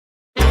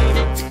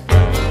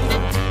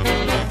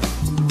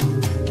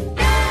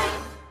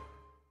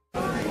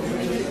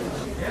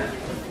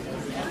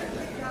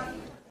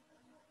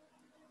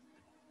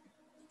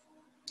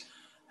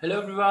Hello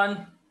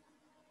everyone,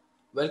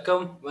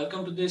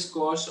 welcome to this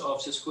course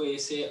of Cisco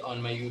ASA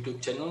on my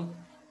YouTube channel,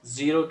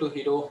 Zero to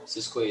Hero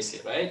Cisco ASA,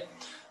 right?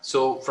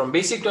 So from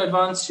basic to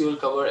advanced, you will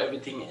cover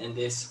everything in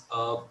this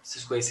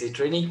Cisco ASA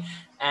training.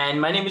 And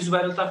my name is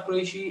Zubair Altaf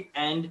Qureshi,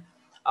 and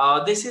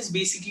this is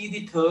basically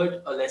the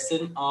third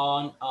lesson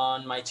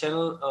on my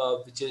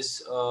channel, which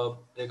is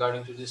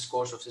regarding to this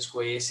course of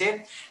Cisco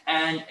ASA.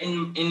 And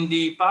in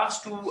the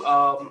past two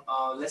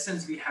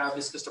lessons, we have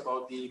discussed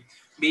about the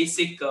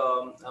basic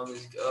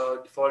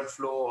default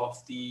flow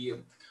of the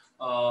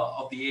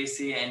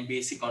ASA and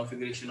basic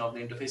configuration of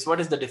the interface. What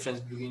is the difference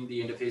between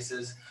the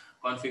interfaces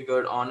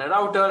configured on a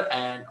router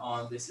and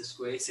on this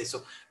Cisco ASA?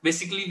 So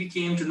basically, we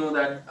came to know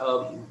that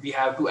we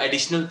have two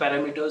additional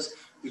parameters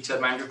which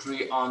are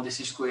mandatory on the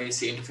Cisco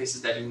ASA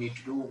interfaces that you need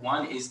to do.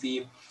 One is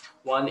the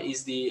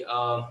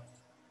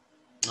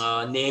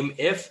name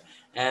if,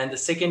 and the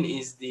second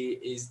is the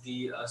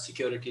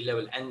security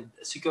level, and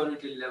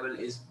security level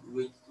is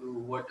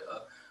what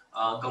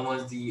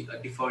governs the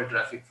default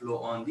traffic flow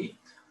on the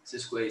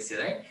Cisco ASA,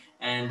 right?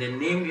 And the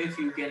name if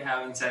you can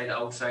have inside,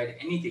 outside,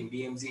 anything,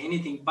 DMZ,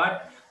 anything,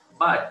 but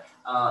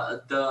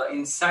the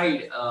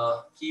inside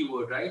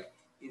keyword, right?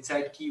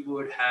 Inside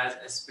keyword has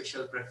a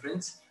special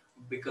preference,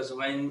 because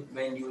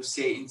when you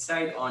say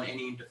inside on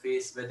any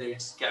interface, whether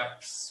it's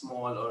capped,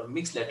 small, or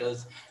mixed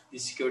letters, the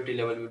security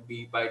level would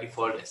be by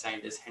default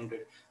assigned as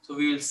 100. So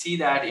we will see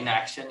that in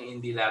action in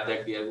the lab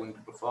that we are going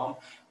to perform,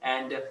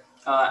 and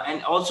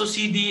also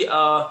see the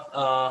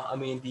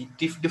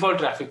default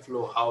traffic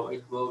flow, how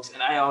it works.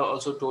 And I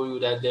also told you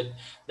that the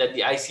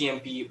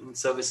ICMP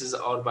services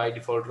are by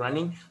default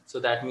running,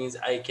 so that means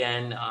I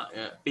can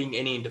ping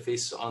any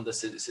interface on the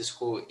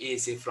Cisco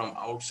ASA from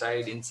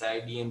outside,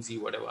 inside, DMZ,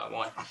 whatever I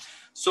want.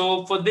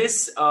 So for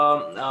this,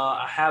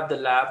 I have the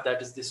lab,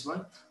 that is this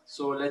one.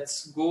 So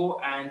let's go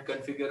and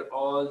configure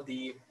all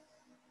the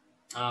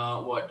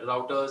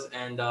routers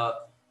and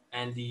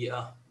the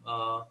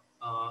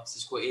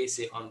Cisco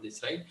ASA on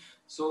this, right?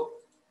 So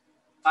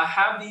I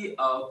have the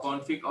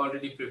config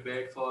already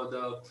prepared for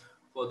the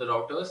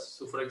routers.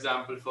 So for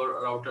example, for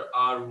router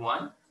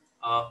R1,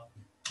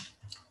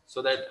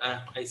 so that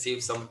I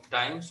save some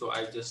time, so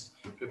I just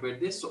prepared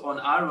this. So on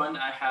R1,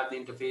 I have the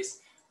interface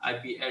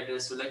IP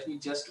address. So let me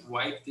just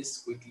wipe this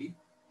quickly.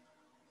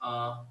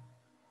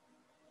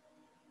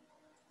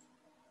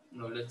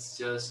 No, let's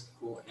just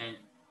go and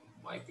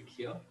wipe it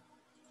here.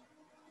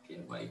 Okay,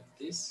 wipe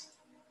this.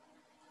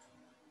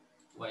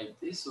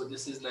 So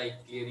this is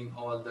like clearing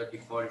all the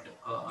default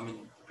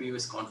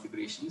previous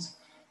configurations,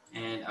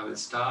 and I will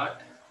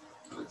start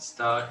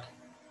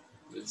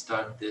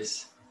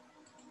this.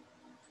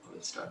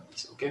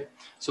 Okay,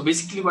 so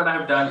basically what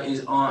I've done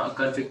is on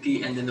config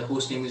t, and then the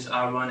host name is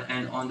R1,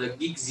 and on the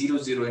gig 00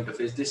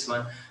 interface, this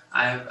one,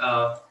 I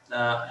have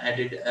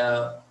added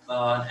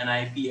an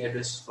IP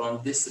address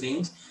from this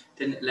range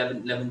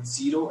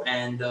 10.11.11.0,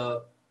 and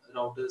the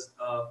router's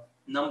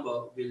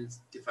number will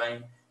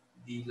define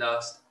the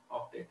last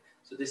octet.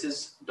 So this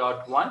is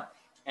 .1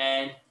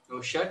 and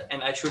no shut,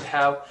 and I should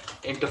have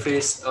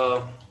interface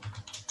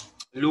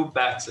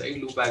loopbacks, right?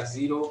 Loopback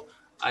 0,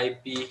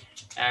 IP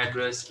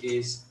address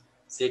is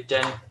say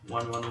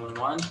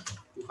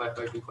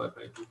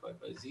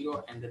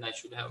 10.11.11.255.255.255.0, and then I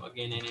should have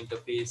again an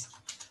interface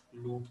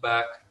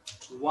loopback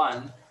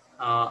 1.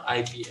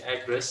 IP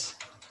address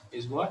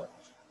is what?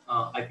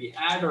 IP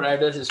add or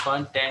address is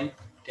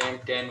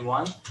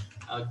 110.10.10.1.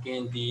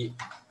 Again the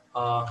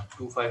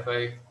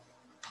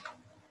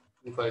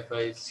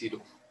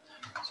 255.255.0.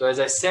 So as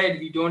I said,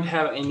 we don't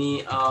have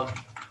any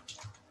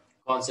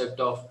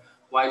concept of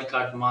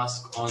wildcard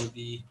mask on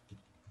the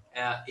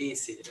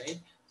ASA,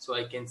 right? So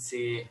I can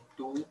say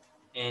 2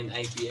 and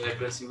IP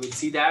address. You will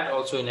see that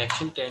also in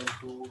action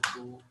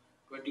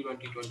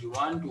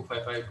 10.2.20.20.21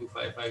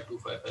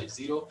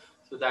 255.255.255.0.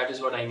 So that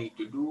is what I need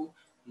to do.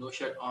 No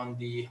shut on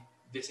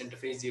this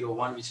interface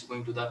 01, which is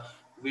going to the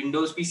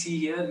Windows PC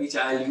here, which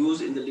I'll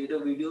use in the later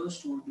videos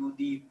to do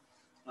the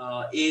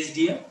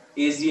ASDM.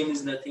 ASDM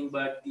is nothing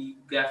but the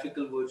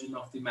graphical version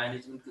of the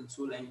management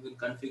console, and you will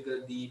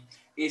configure the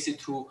ASA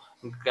through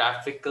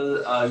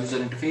graphical user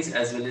interface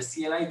as well as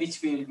CLI,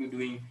 which we will be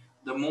doing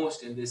the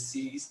most in this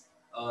series,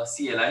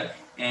 CLI,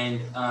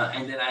 and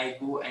then I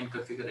go and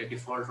configure a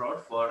default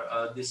route for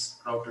this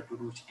router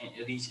to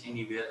reach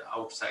anywhere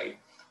outside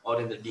or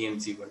in the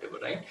DMZ, whatever,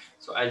 right?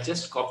 So I'll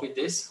just copy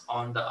this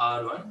on the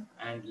R1,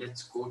 and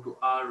let's go to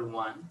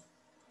R1.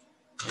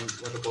 And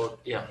what about,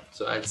 yeah,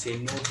 so I'll say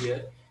no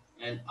here,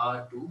 and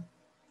R2,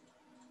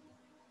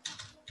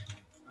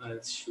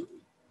 I'll show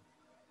you.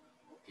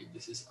 Okay,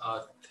 this is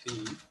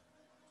R3,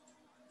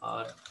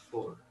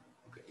 R4.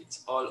 Okay,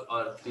 it's all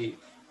R3.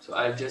 So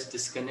I'll just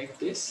disconnect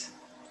this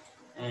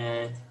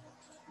and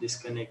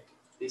disconnect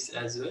this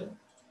as well.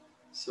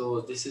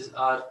 So this is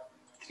R3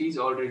 is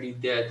already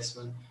there. This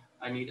one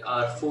I need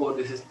R4.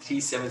 This is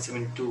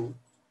 3772.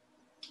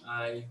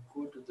 I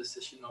go to the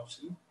session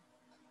option,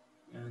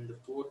 and the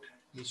port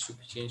needs to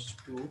be changed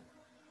to 2.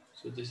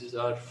 So this is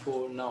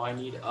R4. Now I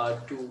need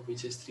R2,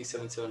 which is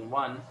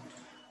 3771.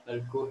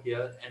 I'll go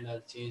here and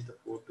I'll change the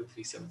port to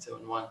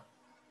 3771.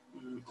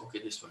 Okay,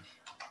 this one.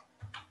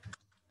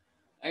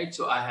 Right,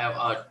 so I have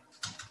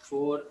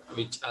R4,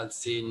 which I'll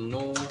say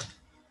no.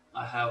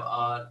 I have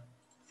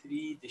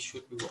R3. This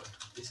should be what?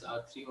 This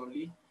R3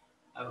 only.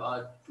 I have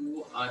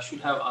R2. I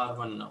should have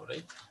R1 now,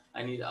 right?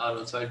 I need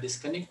R1, so I'll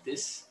disconnect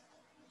this.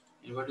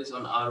 And what is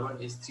on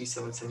R1 is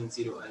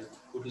 3770. I'll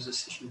go to the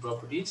session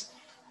properties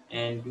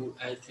and do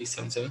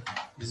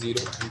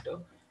L3770 enter,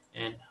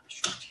 and I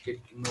should hit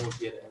no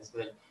here as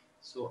well.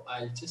 So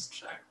I'll just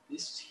drag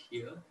this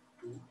here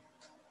to,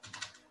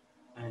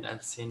 and I'll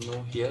say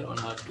no here on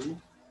R2.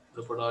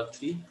 Report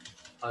R3.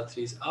 R3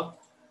 is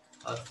up.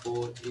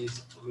 R4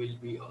 is will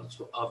be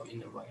also up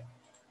in a while.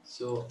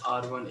 So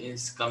R1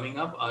 is coming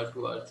up. R2,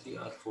 R3,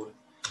 R4.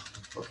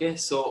 Okay,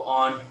 so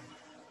on.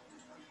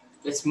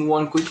 Let's move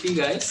on quickly,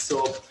 guys.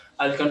 So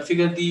I'll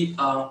configure the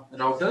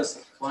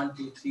routers 1,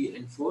 2, 3,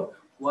 and 4.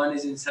 1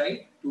 is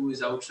inside, 2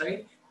 is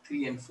outside,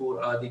 3 and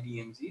 4 are the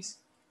DMZs.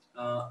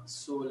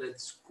 So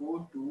let's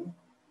go to,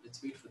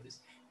 let's wait for this.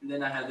 And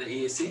then I have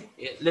the ASA.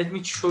 Let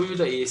me show you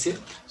the ASA.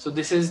 So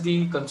this is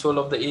the console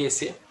of the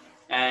ASA,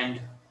 and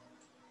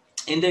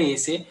in the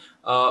ASA,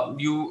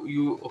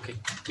 okay,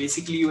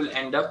 basically you will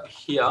end up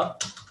here.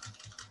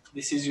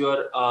 This is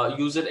your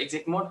user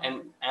exec mode,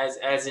 and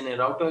as in a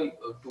router,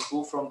 to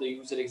go from the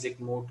user exec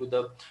mode to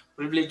the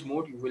privilege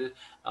mode, you will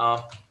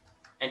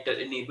enter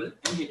enable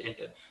and hit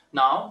enter.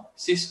 Now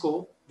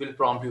Cisco will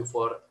prompt you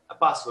for a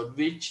password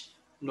which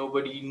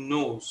nobody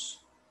knows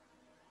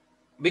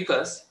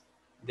because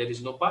there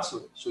is no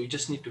password. So you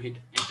just need to hit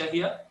enter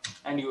here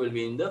and you will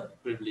be in the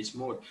privilege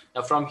mode.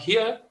 Now from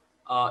here,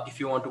 if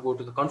you want to go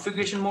to the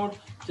configuration mode,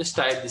 just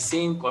type the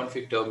same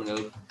config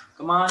terminal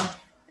command,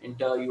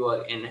 enter, you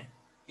are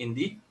in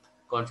the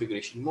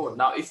configuration mode.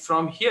 Now if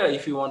from here,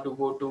 if you want to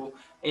go to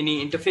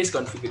any interface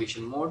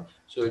configuration mode,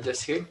 so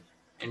just hit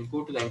and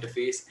go to the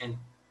interface, and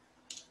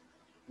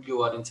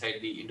you are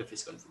inside the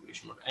interface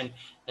configuration mode. And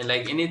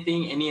like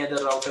anything, any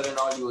other router and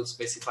all, you will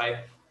specify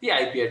the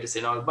IP address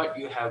and all, but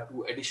you have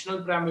two additional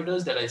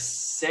parameters that I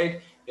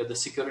said. You have the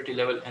security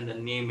level and the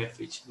nameif,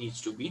 which needs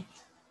to be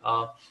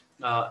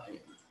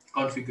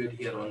configured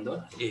here on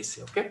the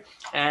ASA. Okay,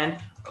 and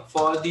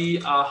for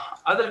the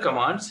other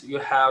commands, you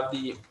have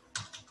the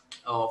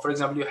for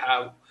example, you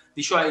have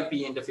the show IP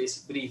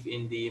interface brief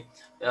in the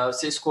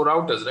Cisco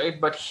routers, right?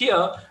 But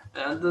here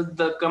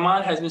the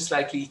command has been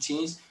slightly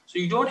changed. So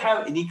you don't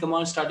have any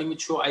command starting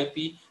with show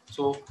IP.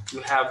 So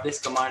you have this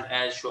command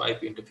as show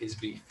IP interface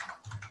brief.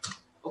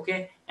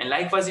 Okay, and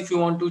likewise, if you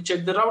want to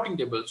check the routing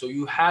table, so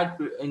you had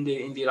in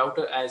the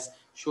router as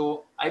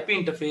show IP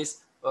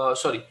interface,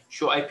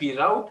 show IP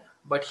route,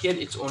 but here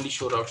it's only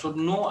show route, so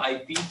no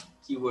IP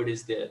keyword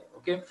is there.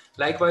 Okay,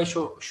 likewise,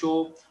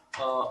 show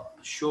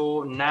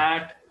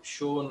NAT,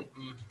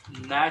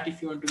 NAT.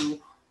 If you want to do,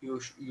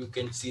 you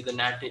can see the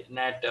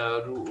NAT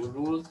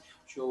rules.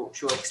 Show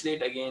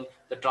xlate, again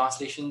the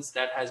translations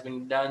that has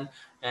been done,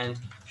 and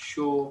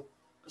show.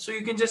 So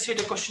you can just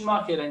hit a question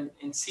mark here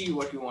and see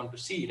what you want to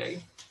see,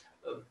 right?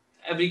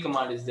 Every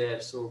command is there.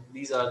 So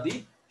these are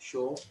the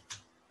show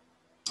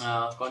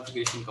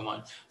configuration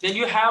command. Then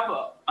you have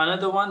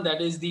another one,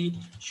 that is the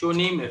show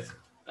nameif,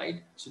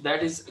 right? So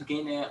that is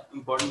again an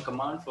important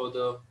command for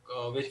the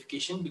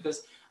verification,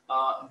 because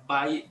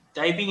by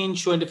typing in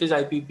show interface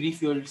IP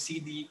brief, you will see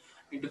the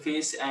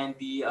interface and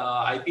the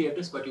IP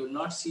address, but you will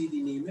not see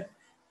the nameif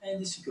and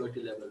the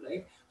security level,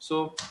 right?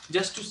 So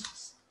just to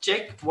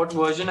check what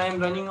version I am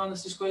running on the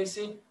Cisco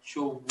ASA,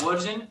 show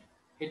version,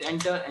 hit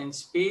enter and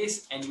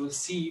space, and you will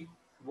see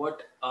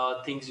what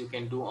things you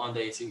can do on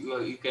the ASA.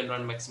 You can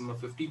run maximum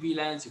 50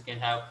 VLANs, you can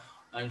have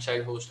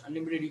inside host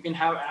unlimited, you can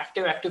have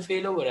active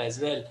failover as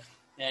well,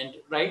 and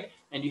right,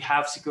 and you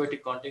have security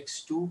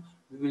context too.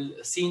 We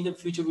will see in the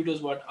future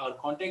videos what are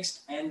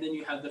context, and then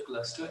you have the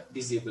cluster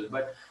disable.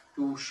 But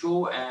to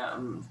show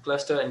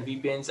cluster and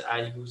VPNs,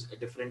 I'll use a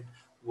different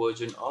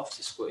version of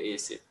Cisco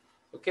ASA.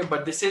 Okay,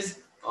 but this is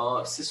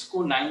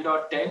Cisco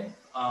 9.10.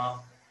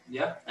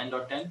 Yeah,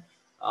 9.10.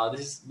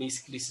 This is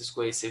basically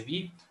Cisco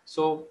ASAV.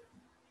 So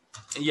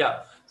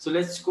yeah, so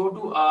let's go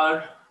to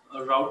our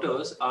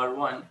routers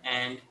R1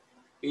 and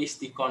paste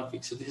the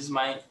config. So this is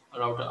my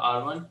router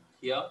R1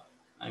 here.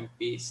 I'm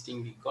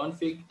pasting the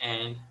config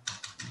and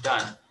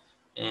done.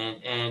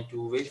 And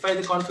to verify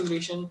the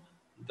configuration,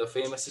 the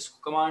famous Cisco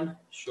command,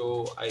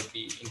 show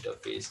IP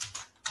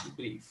interface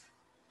brief.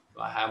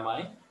 So I have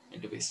my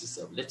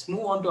interfaces up. Let's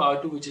move on to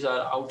R2, which is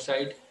our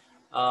outside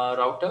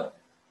router.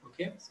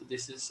 Okay, so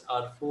this is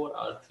R4,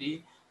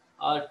 R3,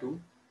 R2.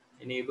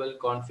 Enable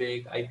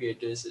config IP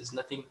address is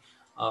nothing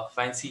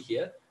fancy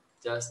here,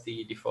 just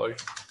the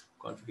default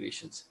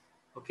configurations.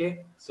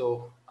 Okay,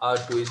 so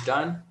R2 is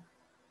done,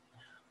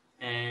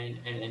 and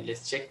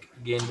let's check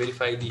again,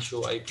 verify the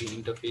show IP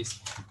interface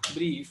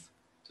brief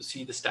to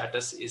see the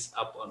status is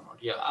up or not.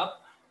 Yeah,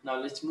 up.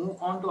 Now let's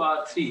move on to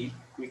R3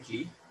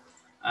 quickly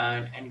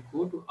and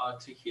go to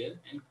R3 here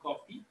and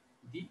copy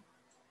the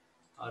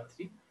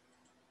R3.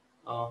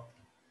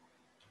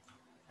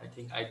 I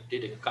think I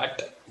did a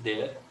cut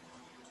there.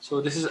 So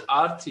this is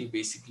R3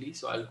 basically.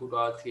 So I'll go to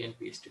R3 and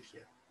paste it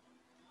here.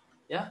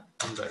 Yeah,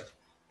 I'm right.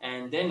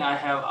 And then I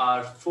have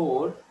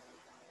R4,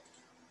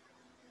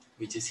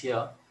 which is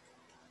here.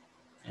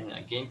 And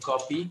again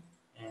copy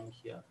and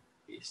here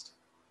paste.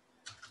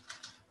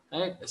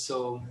 Right.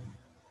 So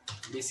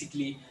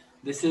basically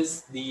this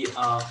is the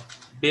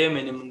bare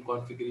minimum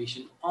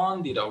configuration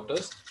on the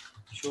routers.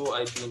 Show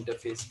IP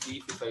interface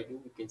brief. If I do,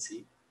 you can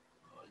see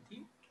all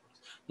the.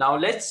 Now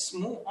let's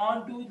move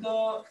on to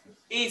the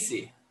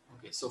ASA.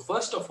 Okay, so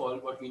first of all,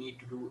 what we need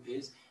to do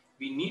is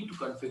we need to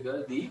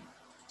configure the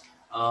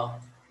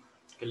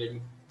okay, let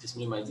me just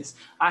minimize this.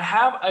 I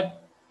have a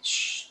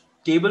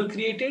table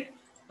created,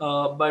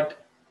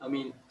 but I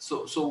mean,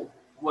 so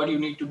what you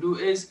need to do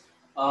is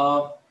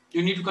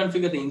you need to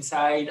configure the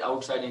inside,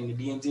 outside, and the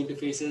DMZ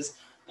interfaces,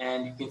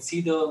 and you can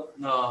see the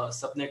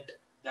subnet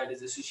that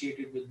is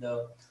associated with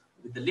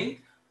the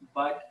link.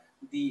 But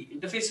the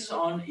interfaces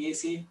on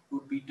ASA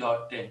would be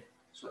 .10.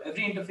 So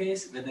every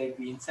interface, whether it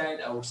be inside,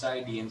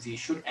 outside, DMZ,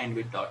 should end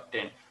with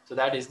 .10. So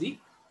that is the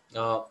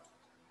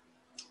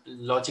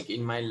logic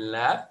in my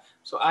lab.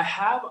 So I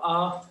have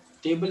a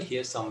table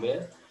here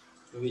somewhere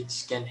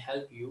which can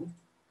help you.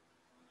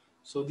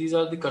 So these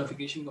are the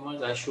configuration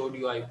commands. I showed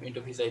you IP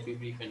interface, IP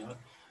brief and all.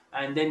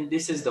 And then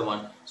this is the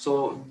one.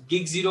 So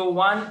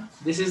gig01,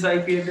 this is the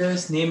IP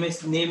address, name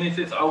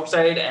if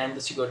outside, and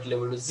the security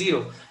level is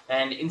 0.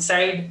 And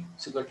inside,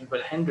 security level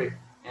 100.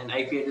 And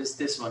IP address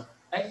this one.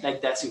 Right?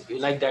 Like that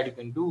you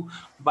can do.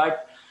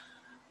 But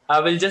I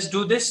will just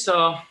do this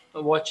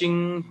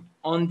watching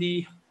on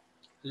the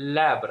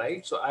lab,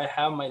 right? So I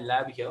have my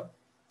lab here,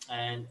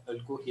 and I'll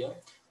go here,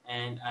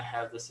 and I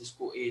have the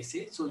Cisco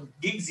ASA. So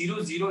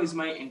gig00 is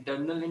my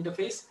internal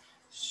interface.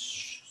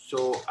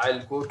 So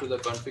I'll go to the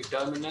config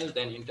terminal,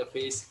 then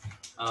interface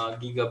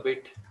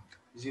gigabit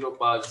 0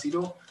 bar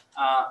 0,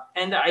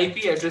 and the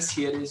IP address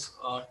here is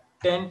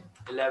 10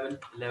 11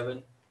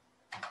 11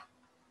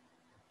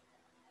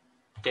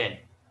 10.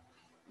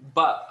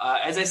 But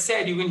as I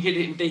said, you can hit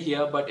enter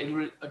here, but it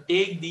will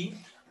take the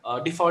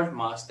default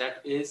mask,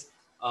 that is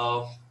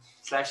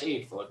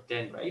 /8 for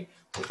 10, right?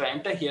 So if I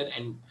enter here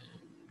and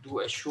do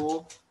a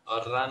show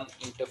run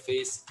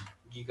interface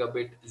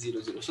gigabit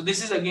 00. So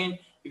this is again,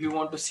 if you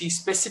want to see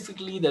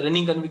specifically the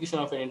running configuration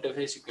of an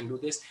interface, you can do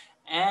this.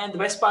 And the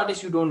best part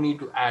is you don't need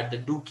to add the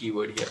do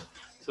keyword here.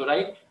 So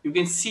right, you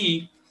can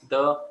see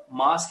the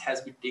mask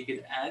has been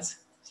taken as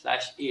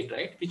 /8,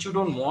 right, which you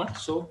don't want.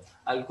 So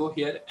I'll go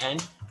here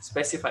and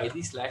specify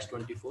the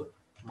 /24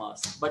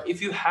 mask. But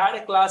if you had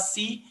a class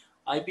C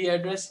IP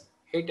address,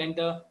 hit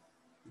enter,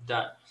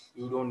 done.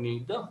 You don't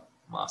need the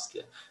mask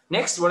here.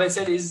 Next, what I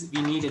said is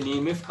we need a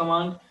nameif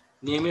command,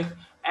 nameif.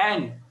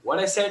 And what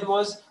I said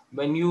was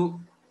when you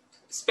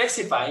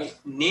specify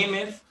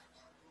nameif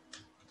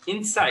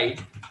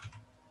inside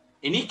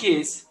any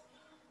case,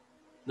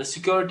 the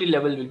security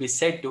level will be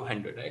set to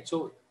 100, right?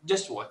 So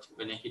just watch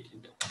when I hit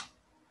enter.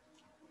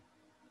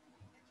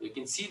 So you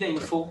can see the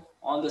info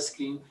on the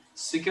screen.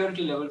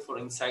 Security level for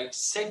inside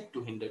set to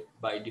 100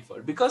 by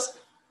default because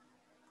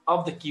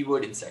of the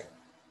keyword inside.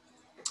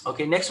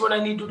 Okay, next what I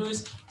need to do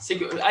is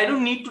I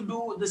don't need to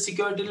do the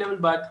security level,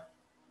 but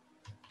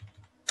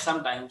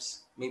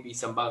sometimes maybe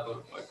some bug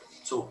or what.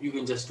 So you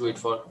can just do it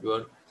for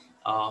your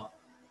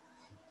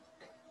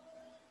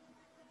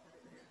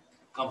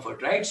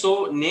comfort, right?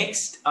 So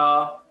next,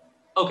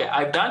 okay,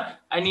 I've done.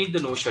 I need the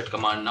no shut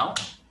command now.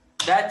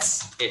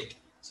 That's it.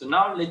 So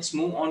now let's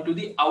move on to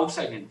the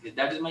outside interface.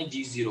 That is my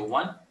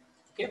G01.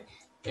 Okay,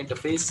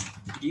 interface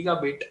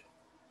gigabit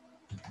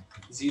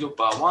 0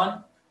 bar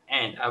 1,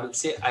 and I will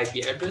say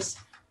IP address.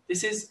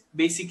 This is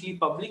basically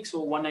public,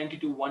 so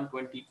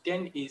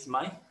 192.120.10 is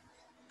my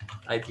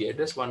IP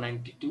address.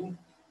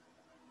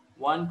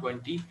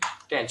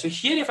 192.120.10. So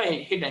here, if I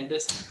hit enter,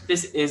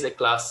 this is a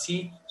class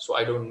C, so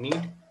I don't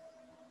need.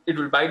 It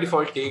will by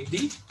default take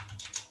the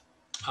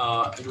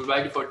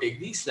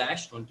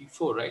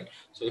 /24, right?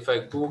 So if I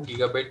go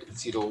gigabit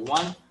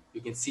 01,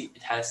 you can see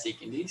it has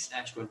taken the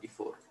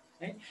 /24,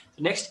 right?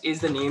 So next is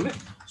the nameif.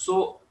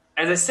 So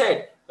as I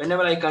said,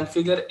 whenever I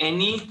configure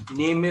any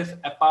nameif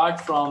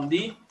apart from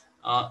the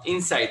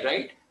inside,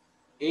 right,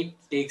 it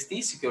takes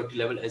the security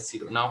level as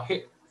 0. Now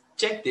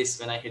check this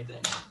when I hit the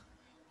enter.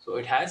 So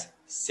it has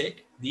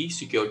set the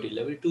security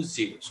level to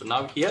 0. So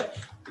now here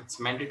it's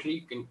mandatory.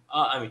 You can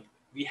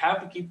we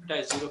have to keep it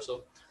as 0,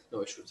 so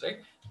no issues,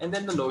 right? And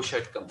then the no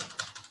shut command.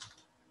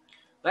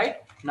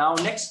 Right now,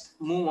 next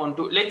move on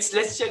to let's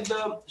check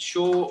the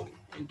show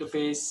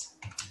interface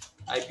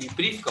IP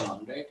brief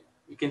command. Right,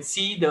 you can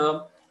see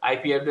the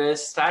IP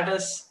address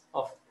status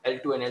of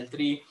L2 and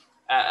L3,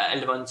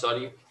 L1,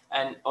 sorry,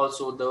 and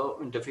also the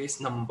interface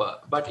number.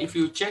 But if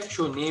you check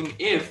show name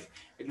if,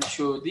 it will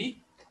show the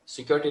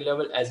security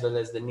level as well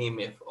as the name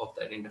if of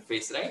that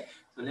interface, right?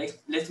 So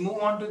let's move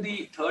on to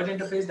the third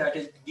interface, that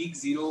is gig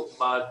 0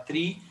 bar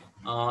 3.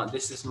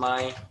 This is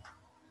my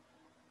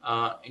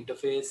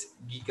interface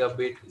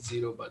gigabit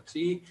 0 bar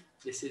 3.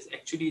 This is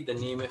actually the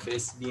name if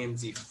is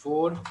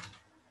DMZ4.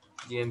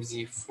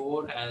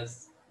 DMZ4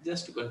 as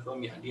just to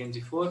confirm, yeah,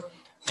 DMZ4.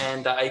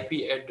 and the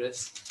IP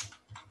address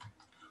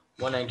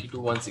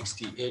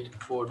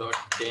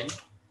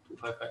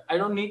 192.168.4.10.255. I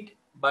don't need,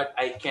 but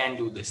I can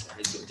do this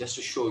as well, just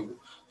to show you.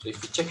 So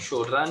if you check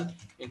show run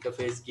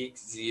interface gig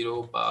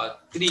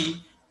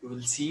 0/3, you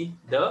will see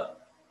the,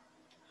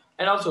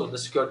 and also the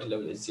security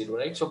level is 0,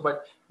 right? So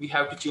but we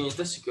have to change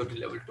the security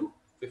level to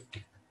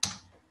 50,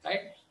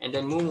 right? And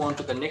then move on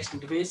to the next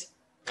interface,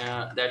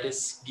 that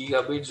is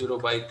gigabit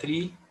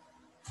 0/3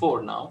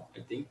 4 now, I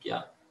think.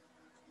 Yeah,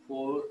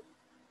 4,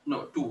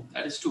 no, 2,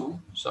 that is 2,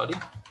 sorry,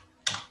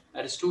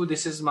 that is 2.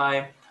 This is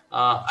my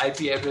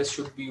IP address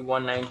should be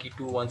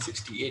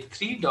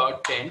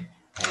 192.168.3.10,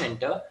 and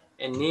enter.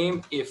 And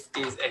name if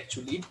is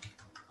actually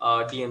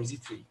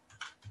DMZ3.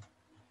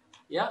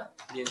 Yeah,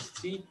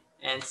 DMZ3,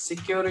 and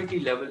security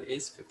level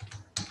is 50.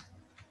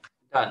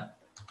 Done.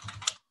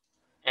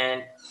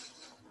 And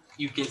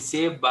you can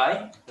save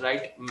by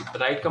write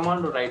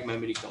command or write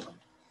memory command.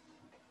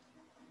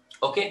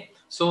 Okay,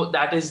 so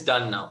that is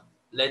done now.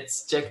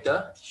 Let's check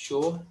the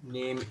show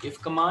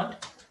nameif command,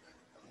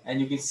 and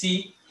you can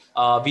see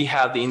we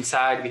have the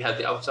inside, we have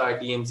the outside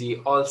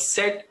DMZ all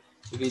set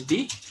with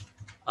the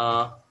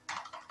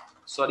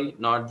sorry,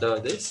 not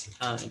the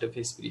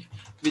interface brief,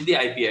 with the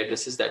IP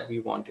addresses that we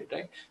wanted,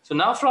 right? So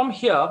now from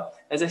here,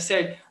 as I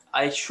said,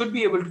 I should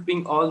be able to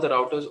ping all the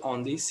routers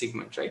on this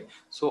segment, right?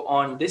 So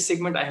on this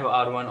segment I have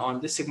R1,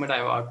 on this segment I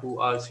have R2,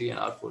 R3, and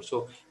R4.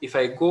 So if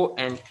I go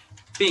and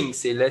ping,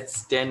 say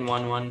let's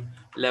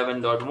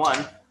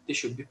 10.1.1.11.1, this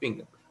should be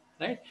pingable,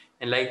 right?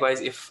 And likewise,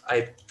 if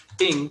I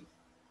ping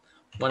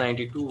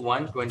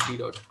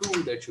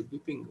 192.120.2, that should be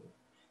pingable.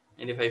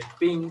 And if I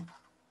ping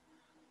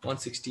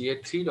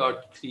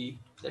 168.3.3,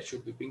 that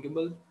should be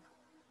pingable.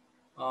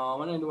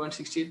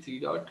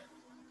 192.168.3.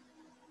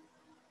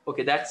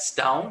 Okay, that's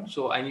down,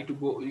 so I need to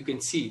go. You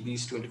can see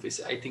these two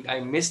interfaces. I think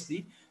I missed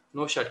the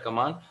no shut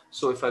command.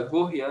 So if I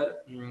go here,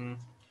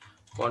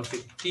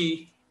 config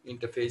t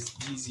interface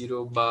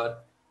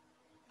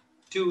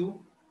G0/2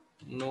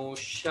 no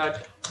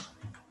shut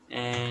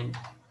and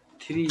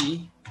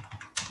 3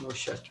 no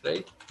shut,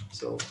 right?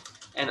 So,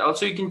 and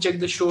also you can check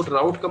the show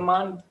route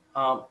command.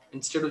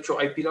 Instead of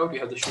show IP route, you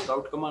have the show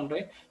route command,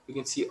 right? You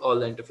can see all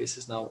the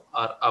interfaces now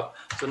are up.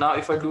 So now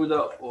if I do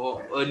the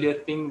earlier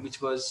ping,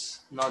 which was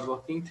not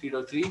working,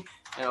 3.3,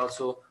 and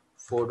also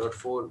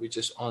 4.4, which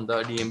is on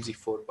the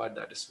DMZ4 part,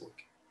 that is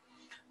working.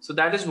 So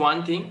that is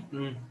one thing.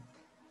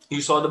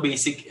 You saw the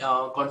basic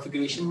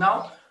configuration.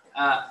 Now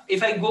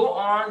if I go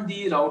on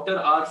the router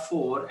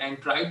R4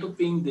 and try to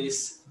ping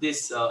this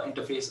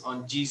interface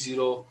on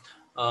G0,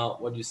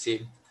 what do you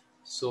say,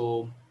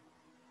 so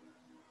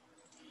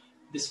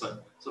this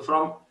one. So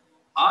from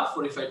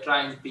R4, if I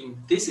try and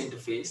ping this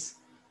interface,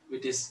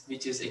 which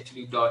is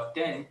actually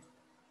 .10,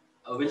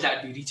 will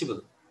that be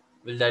reachable?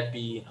 Will that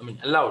be, I mean,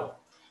 allowed?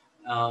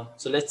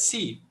 So let's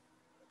see,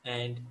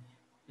 and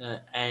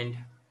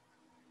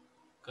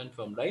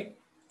confirm, right?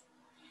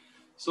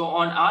 So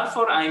on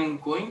R4, I'm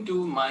going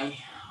to my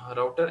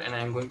router and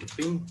I'm going to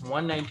ping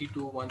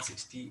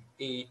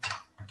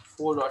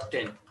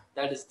 192.168.4.10.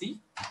 That is the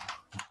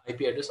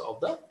IP address of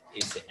the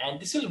ASA, and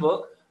this will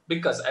work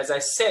because, as I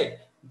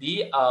said,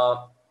 the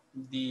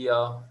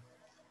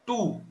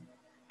 2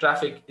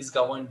 traffic is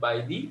governed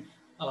by the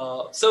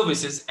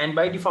services, and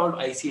by default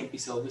ICMP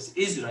service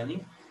is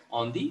running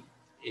on the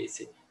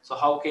ASA. So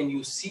how can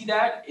you see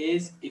that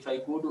is if I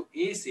go to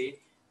ASA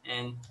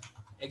and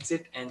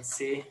exit and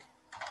say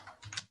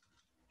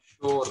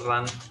show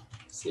run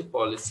say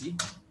policy.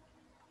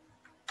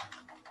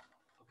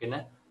 Okay,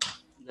 now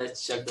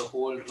let's check the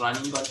whole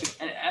running config,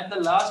 and at the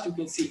last you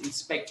can see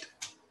inspect.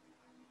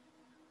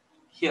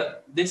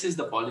 Here, this is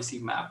the policy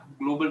map,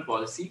 global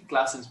policy,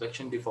 class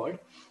inspection default.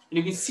 And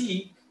you can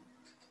see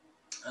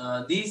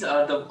these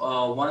are the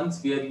ones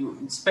where you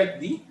inspect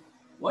the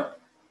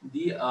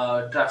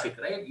traffic,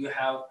 right? You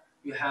have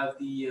the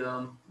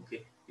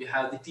you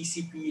have the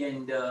TCP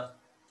and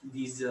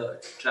these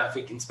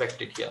traffic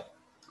inspected here.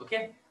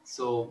 Okay,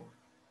 so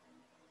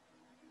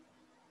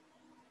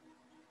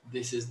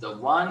this is the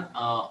one.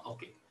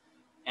 Okay,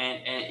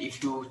 and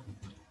if you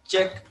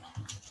check,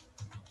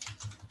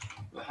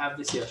 you have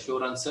this here, show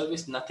run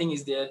service, nothing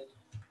is there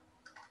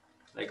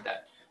like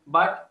that.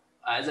 But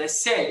as I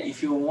said,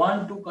 if you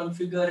want to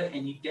configure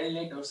any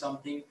telnet or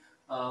something,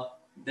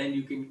 then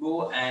you can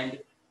go and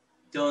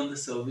turn the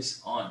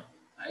service on,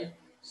 right?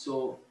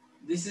 So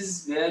this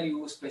is where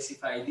you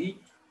specify the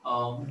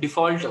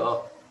default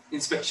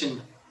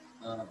inspection.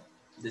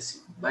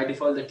 This by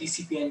default the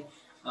TCP and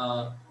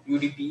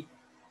UDP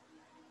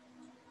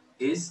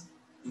is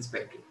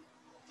inspected.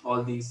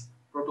 All these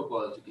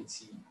protocols you can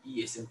see,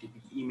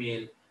 ESMTP,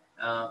 email,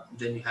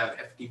 then you have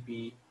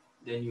FTP,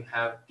 then you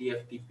have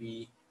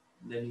TFTP,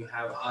 then you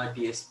have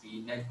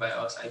RTSP, net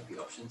BIOS, IP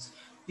options.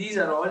 These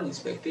are all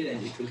inspected,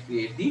 and it will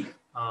create the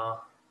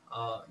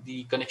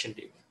connection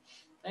table,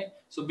 right?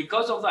 So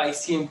because of the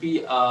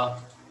ICMP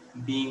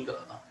being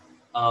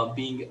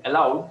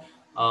allowed,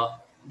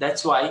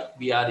 that's why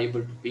we are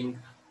able to ping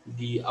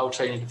the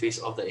outside interface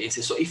of the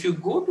ASA. So if you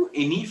go to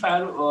any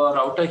file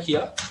router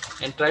here,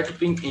 and try to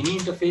ping any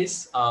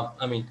interface.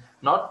 I mean,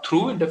 not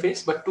through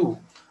interface, but to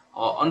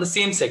on the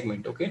same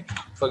segment. Okay,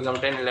 for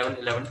example, 10, 11,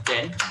 11,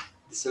 10,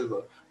 this will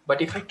work.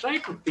 But if I try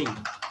to ping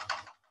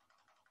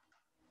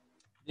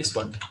this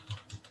one,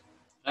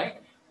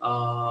 right?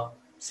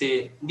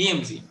 Say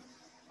DMZ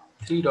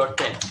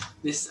 3.10.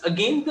 This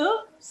again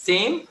the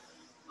same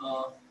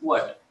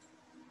what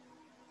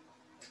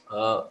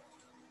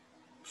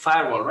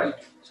firewall, right?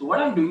 So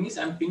what I'm doing is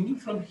I'm pinging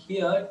from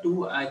here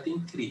to I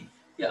think 3.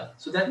 Yeah,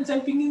 so that means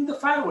I'm pinging the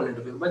firewall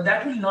interface, but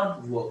that will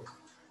not work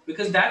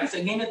because that is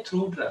again a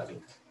through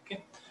traffic.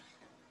 Okay,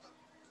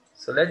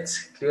 so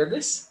let's clear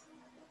this.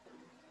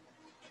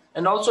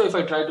 And also, if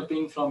I try to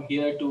ping from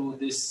here to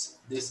this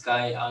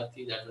guy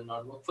R3, that will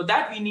not work. For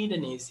that, we need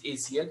an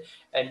ACL,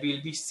 and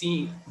we'll be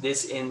seeing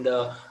this in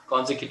the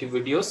consecutive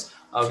videos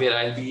where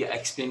I'll be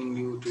explaining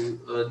you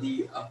to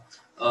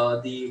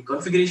the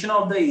configuration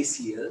of the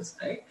ACLs,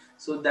 right?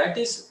 So that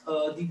is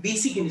the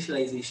basic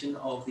initialization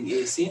of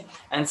the ASA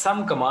and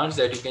some commands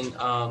that you can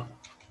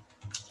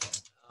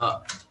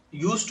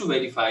use to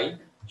verify.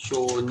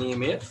 Show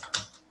nameif,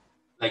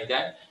 like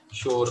that,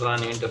 show run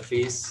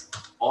interface,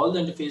 all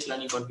the interface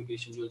running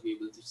configuration you'll be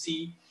able to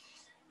see,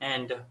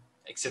 and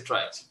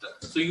etc, etc.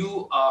 So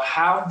you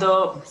have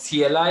the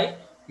CLI,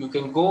 you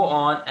can go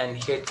on and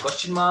hit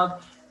question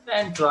mark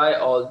and try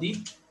all the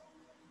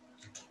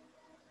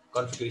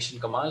configuration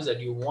commands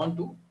that you want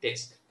to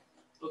test.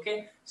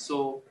 Okay,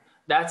 so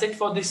that's it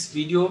for this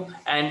video,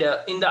 and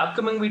in the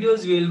upcoming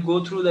videos we'll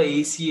go through the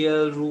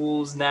ACL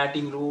rules,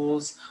 natting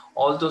rules,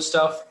 all those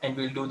stuff, and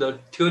we'll do the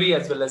theory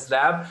as well as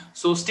lab.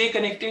 So stay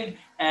connected,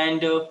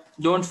 and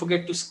don't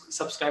forget to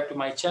subscribe to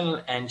my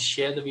channel and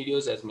share the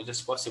videos as much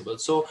as possible.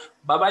 So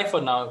bye bye for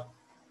now.